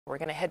We're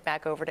going to head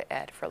back over to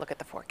Ed for a look at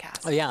the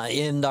forecast. Yeah,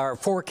 and our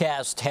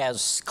forecast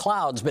has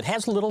clouds, but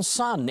has a little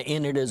sun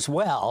in it as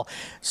well.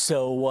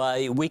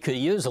 So we could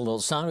use a little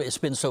sun. It's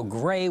been so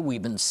gray.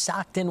 We've been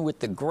socked in with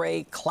the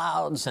gray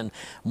clouds and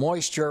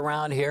moisture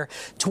around here.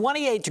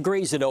 28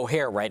 degrees at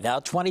O'Hare right now,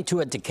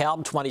 22 at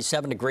DeKalb,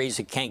 27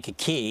 degrees at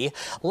Kankakee.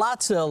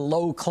 Lots of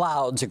low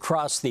clouds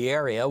across the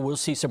area. We'll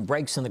see some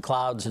breaks in the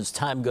clouds as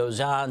time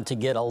goes on to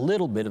get a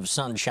little bit of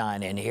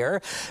sunshine in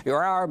here.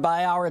 Your hour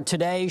by hour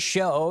today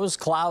shows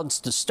clouds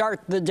to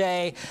start the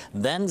day,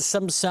 then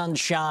some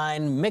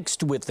sunshine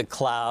mixed with the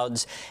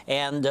clouds,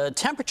 and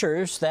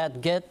temperatures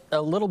that get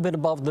a little bit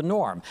above the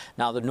norm.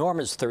 Now, the norm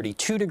is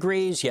 32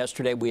 degrees.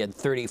 Yesterday we had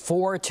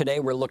 34.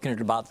 Today we're looking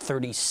at about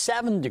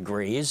 37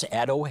 degrees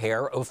at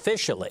O'Hare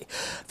officially.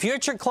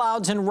 Future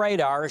clouds and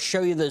radar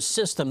show you the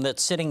system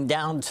that's sitting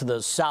down to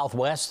the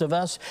southwest of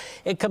us.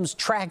 It comes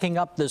tracking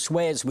up this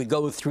way as we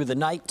go through the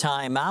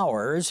nighttime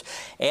hours,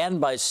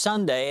 and by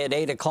Sunday at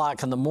 8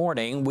 o'clock in the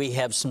morning we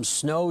have some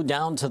snow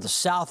down to the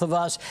south of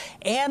us,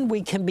 and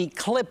we can be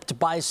clipped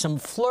by some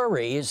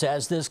flurries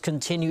as this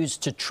continues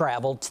to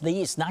travel to the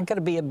east. Not going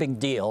to be a big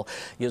deal.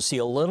 You'll see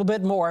a little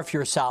bit more if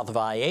you're south of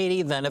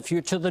I-80 than if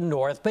you're to the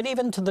north, but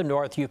even to the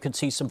north you can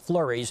see some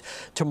flurries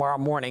tomorrow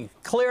morning.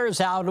 Clears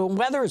out.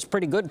 Weather is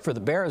pretty good for the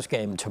Bears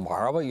game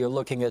tomorrow. You're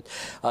looking at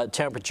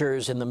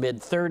temperatures in the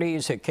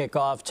mid-30s at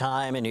kickoff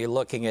time, and you're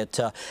looking at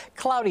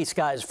cloudy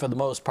skies for the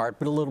most part,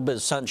 but a little bit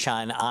of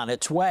sunshine on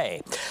its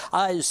way.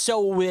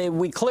 So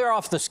we clear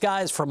off the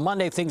skies for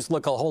Monday. Things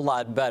look a whole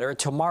lot better.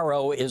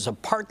 Tomorrow is a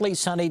partly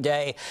sunny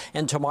day,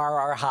 and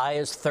tomorrow our high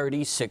is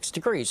 36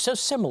 degrees. So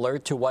similar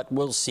to what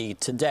we'll see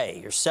today.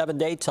 Your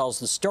 7-day tells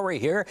the story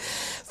here.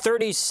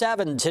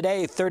 37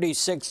 today,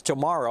 36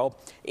 tomorrow.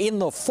 In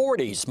the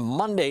 40s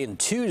Monday and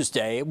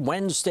Tuesday.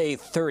 Wednesday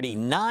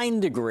 39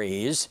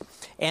 degrees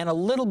and a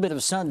little bit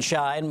of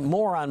sunshine,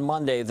 more on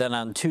Monday than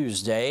on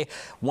Tuesday.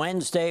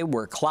 Wednesday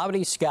we're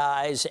cloudy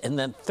skies, and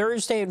then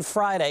Thursday and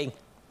Friday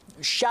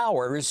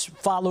showers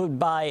followed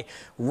by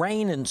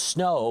rain and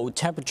snow.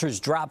 Temperatures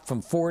drop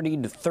from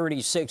 40 to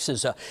 36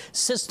 as a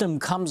system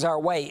comes our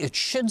way. It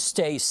should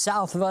stay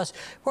south of us.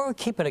 We're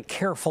keeping a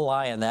careful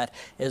eye on that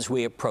as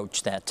we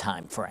approach that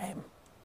time frame.